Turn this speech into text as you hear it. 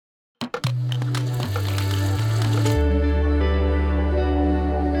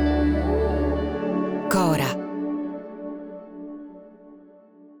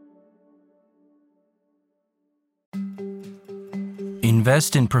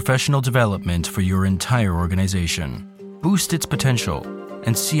Invest in professional development for your entire organization. Boost its potential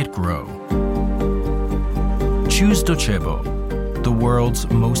and see it grow. Choose Docebo, the world's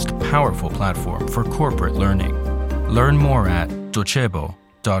most powerful platform for corporate learning. Learn more at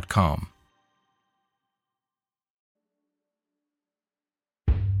docebo.com.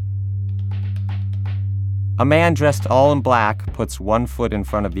 A man dressed all in black puts one foot in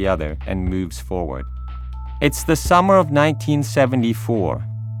front of the other and moves forward. It's the summer of 1974.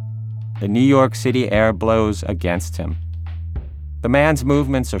 The New York City air blows against him. The man's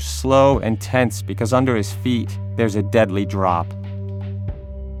movements are slow and tense because under his feet, there's a deadly drop.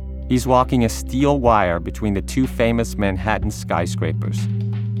 He's walking a steel wire between the two famous Manhattan skyscrapers.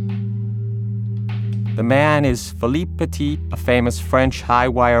 The man is Philippe Petit, a famous French high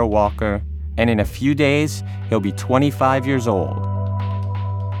wire walker, and in a few days, he'll be 25 years old.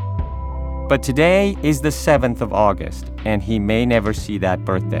 But today is the 7th of August, and he may never see that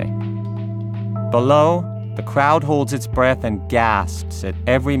birthday. Below, the crowd holds its breath and gasps at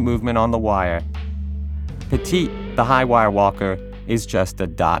every movement on the wire. Petit, the high wire walker, is just a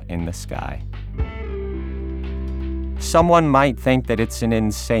dot in the sky. Someone might think that it's an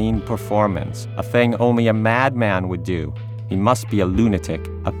insane performance, a thing only a madman would do. He must be a lunatic,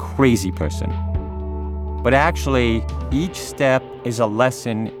 a crazy person. But actually, each step is a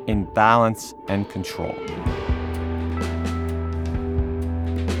lesson in balance and control.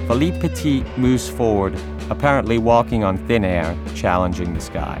 Philippe Petit moves forward, apparently walking on thin air, challenging the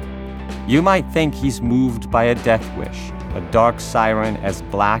sky. You might think he's moved by a death wish, a dark siren as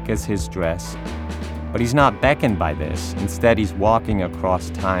black as his dress. But he's not beckoned by this. Instead, he's walking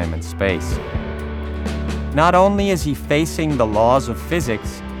across time and space. Not only is he facing the laws of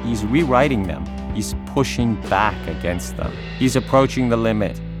physics, he's rewriting them. He's pushing back against them. He's approaching the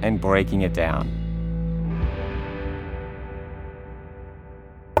limit and breaking it down.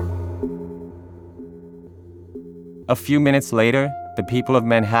 A few minutes later, the people of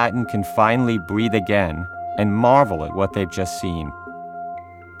Manhattan can finally breathe again and marvel at what they've just seen.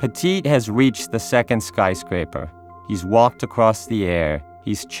 Petit has reached the second skyscraper. He's walked across the air.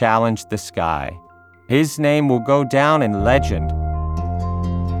 He's challenged the sky. His name will go down in legend.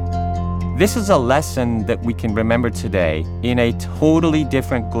 This is a lesson that we can remember today in a totally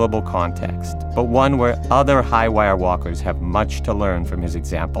different global context, but one where other high wire walkers have much to learn from his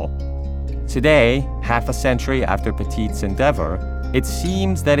example. Today, half a century after Petit's endeavor, it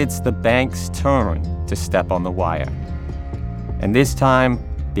seems that it's the bank's turn to step on the wire. And this time,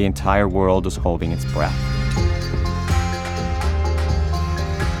 the entire world is holding its breath.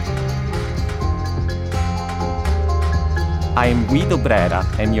 I am Guido Brera,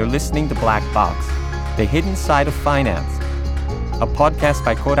 and you're listening to Black Box, The Hidden Side of Finance, a podcast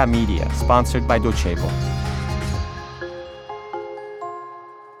by Cora Media, sponsored by Docebo.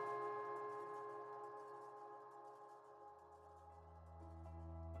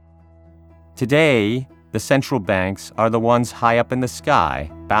 Today, the central banks are the ones high up in the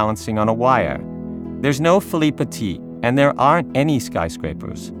sky, balancing on a wire. There's no Philippe Petit, and there aren't any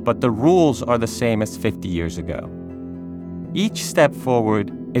skyscrapers, but the rules are the same as 50 years ago. Each step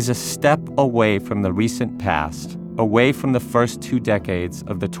forward is a step away from the recent past, away from the first 2 decades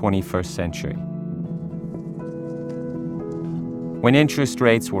of the 21st century. When interest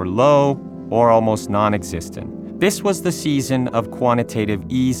rates were low or almost non-existent, this was the season of quantitative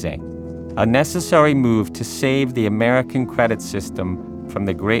easing, a necessary move to save the American credit system from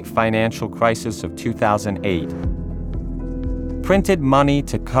the great financial crisis of 2008. Printed money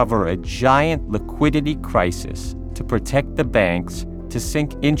to cover a giant liquidity crisis, to protect the banks, to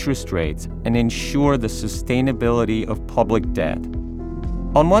sink interest rates, and ensure the sustainability of public debt.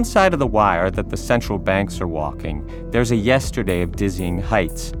 On one side of the wire that the central banks are walking, there's a yesterday of dizzying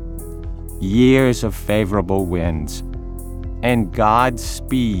heights, years of favorable winds, and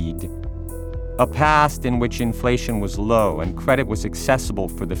Godspeed, a past in which inflation was low and credit was accessible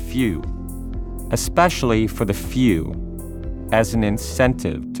for the few, especially for the few, as an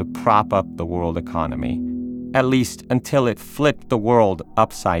incentive to prop up the world economy, at least until it flipped the world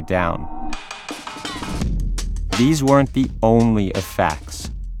upside down. These weren't the only effects,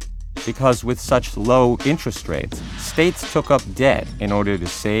 because with such low interest rates, states took up debt in order to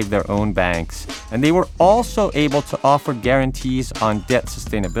save their own banks, and they were also able to offer guarantees on debt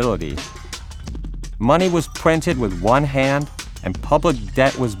sustainability. Money was printed with one hand, and public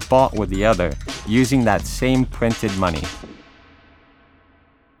debt was bought with the other, using that same printed money.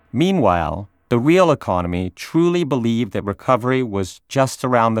 Meanwhile, the real economy truly believed that recovery was just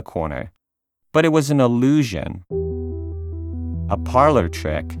around the corner. But it was an illusion, a parlor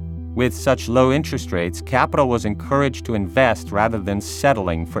trick, With such low interest rates, capital was encouraged to invest rather than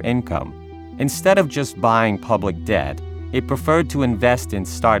settling for income. Instead of just buying public debt, it preferred to invest in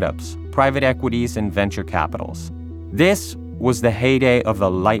startups, private equities, and venture capitals. This was the heyday of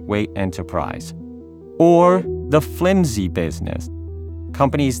the lightweight enterprise, or the flimsy business.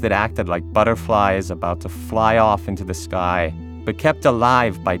 Companies that acted like butterflies about to fly off into the sky, but kept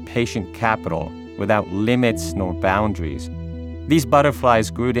alive by patient capital without limits nor boundaries. These butterflies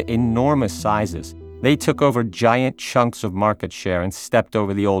grew to enormous sizes. They took over giant chunks of market share and stepped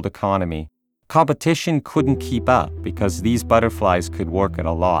over the old economy. Competition couldn't keep up because these butterflies could work at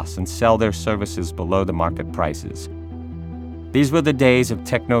a loss and sell their services below the market prices. These were the days of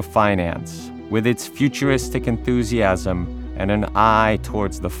techno-finance, with its futuristic enthusiasm and an eye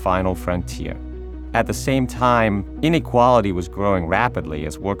towards the final frontier. At the same time, inequality was growing rapidly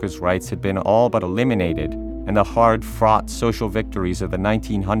as workers' rights had been all but eliminated, and the hard-fought social victories of the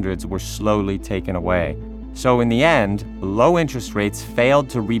 1900s were slowly taken away. So in the end, low interest rates failed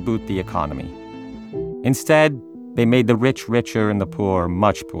to reboot the economy. Instead, they made the rich richer and the poor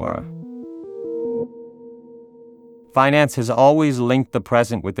much poorer. Finance has always linked the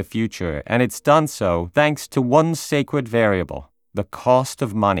present with the future, and it's done so thanks to one sacred variable: the cost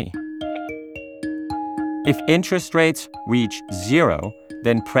of money. If interest rates reach zero,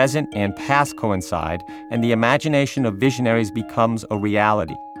 then present and past coincide, and the imagination of visionaries becomes a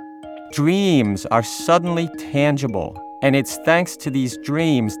reality. Dreams are suddenly tangible, and it's thanks to these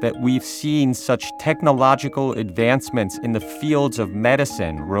dreams that we've seen such technological advancements in the fields of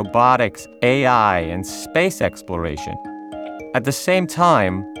medicine, robotics, AI, and space exploration. At the same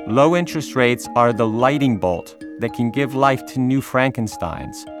time, low interest rates are the lighting bolt that can give life to new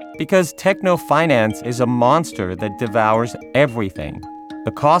Frankensteins. Because techno-finance is a monster that devours everything.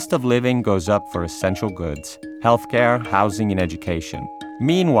 The cost of living goes up for essential goods, healthcare, housing, and education.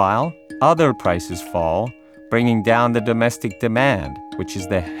 Meanwhile, other prices fall, bringing down the domestic demand, which is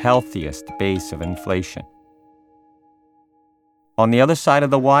the healthiest base of inflation. On the other side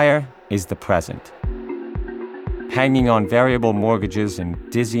of the wire is the present. Hanging on variable mortgages and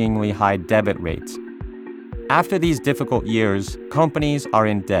dizzyingly high debit rates. After these difficult years, companies are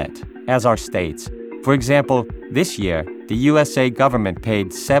in debt, as are states. For example, this year, the USA government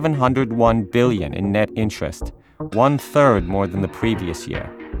paid $701 billion in net interest, 1/3 more than the previous year.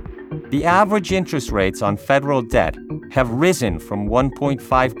 The average interest rates on federal debt have risen from 1.5%,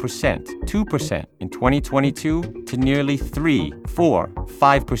 2% in 2022 to nearly 3, 4,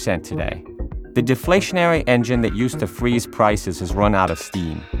 5% today. The deflationary engine that used to freeze prices has run out of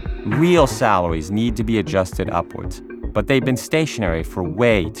steam. Real salaries need to be adjusted upwards, but they've been stationary for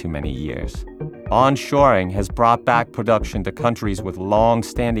way too many years. Onshoring has brought back production to countries with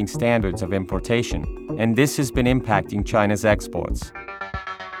long-standing standards of importation, and this has been impacting China's exports.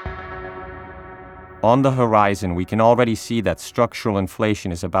 On the horizon, we can already see that structural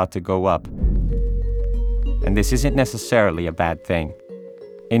inflation is about to go up, and this isn't necessarily a bad thing.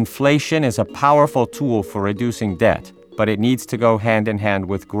 Inflation is a powerful tool for reducing debt, but it needs to go hand in hand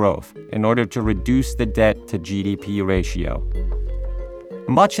with growth in order to reduce the debt to GDP ratio.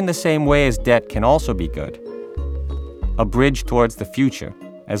 Much in the same way as debt can also be good. A bridge towards the future,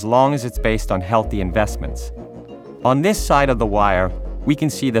 as long as it's based on healthy investments. On this side of the wire, we can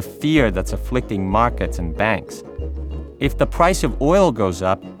see the fear that's afflicting markets and banks. If the price of oil goes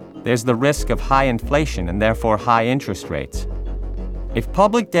up, there's the risk of high inflation and therefore high interest rates. If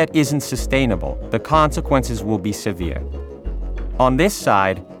public debt isn't sustainable, the consequences will be severe. On this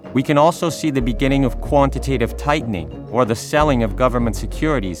side, we can also see the beginning of quantitative tightening, or the selling of government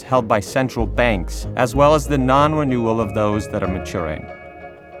securities held by central banks, as well as the non-renewal of those that are maturing.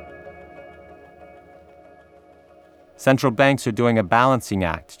 Central banks are doing a balancing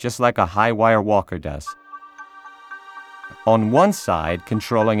act, just like a high-wire walker does. On one side,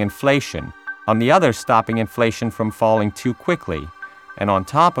 controlling inflation, on the other, stopping inflation from falling too quickly, and on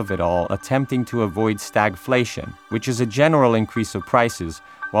top of it all, attempting to avoid stagflation, which is a general increase of prices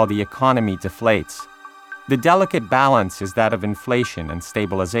while the economy deflates. The delicate balance is that of inflation and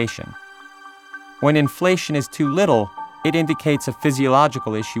stabilization. When inflation is too little, it indicates a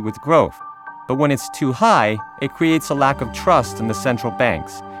physiological issue with growth. But when it's too high, it creates a lack of trust in the central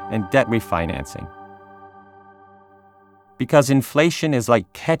banks and debt refinancing. Because inflation is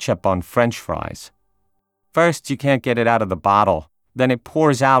like ketchup on French fries. First, you can't get it out of the bottle. Then it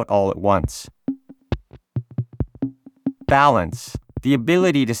pours out all at once. Balance, the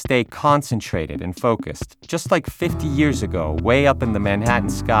ability to stay concentrated and focused, just like 50 years ago, way up in the Manhattan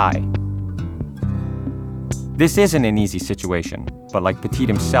sky. This isn't an easy situation, but like Petit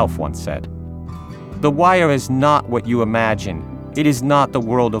himself once said, "The wire is not what you imagine. It is not the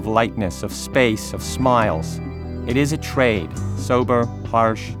world of lightness, of space, of smiles. It is a trade, sober,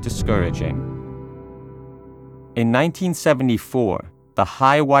 harsh, discouraging. In 1974, the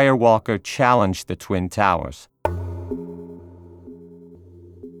high-wire walker challenged the Twin Towers.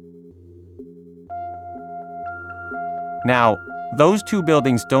 Now, those two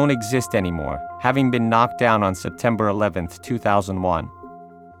buildings don't exist anymore, having been knocked down on September 11, 2001.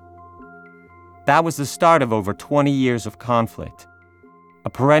 That was the start of over 20 years of conflict.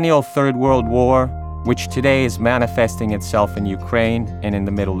 A perennial Third World War, which today is manifesting itself in Ukraine and in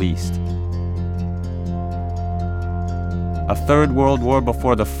the Middle East. A Third World War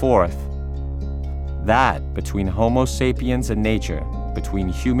before the Fourth. That between Homo sapiens and nature, between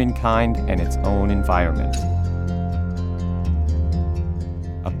humankind and its own environment.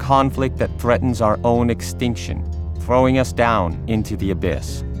 A conflict that threatens our own extinction, throwing us down into the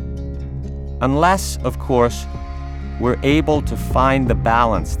abyss. Unless, of course, we're able to find the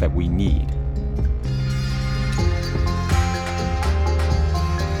balance that we need.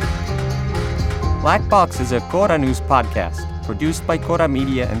 Black Box is a Cora News podcast, produced by Cora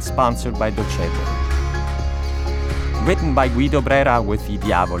Media and sponsored by Docebo. Written by Guido Brera with I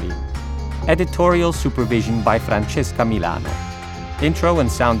Diavoli. Editorial supervision by Francesca Milano. Intro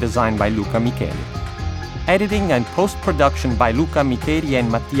and sound design by Luca Micheli. Editing and post-production by Luca Micheli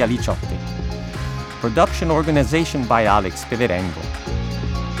and Mattia Liciotti. Production organization by Alex Peverengo.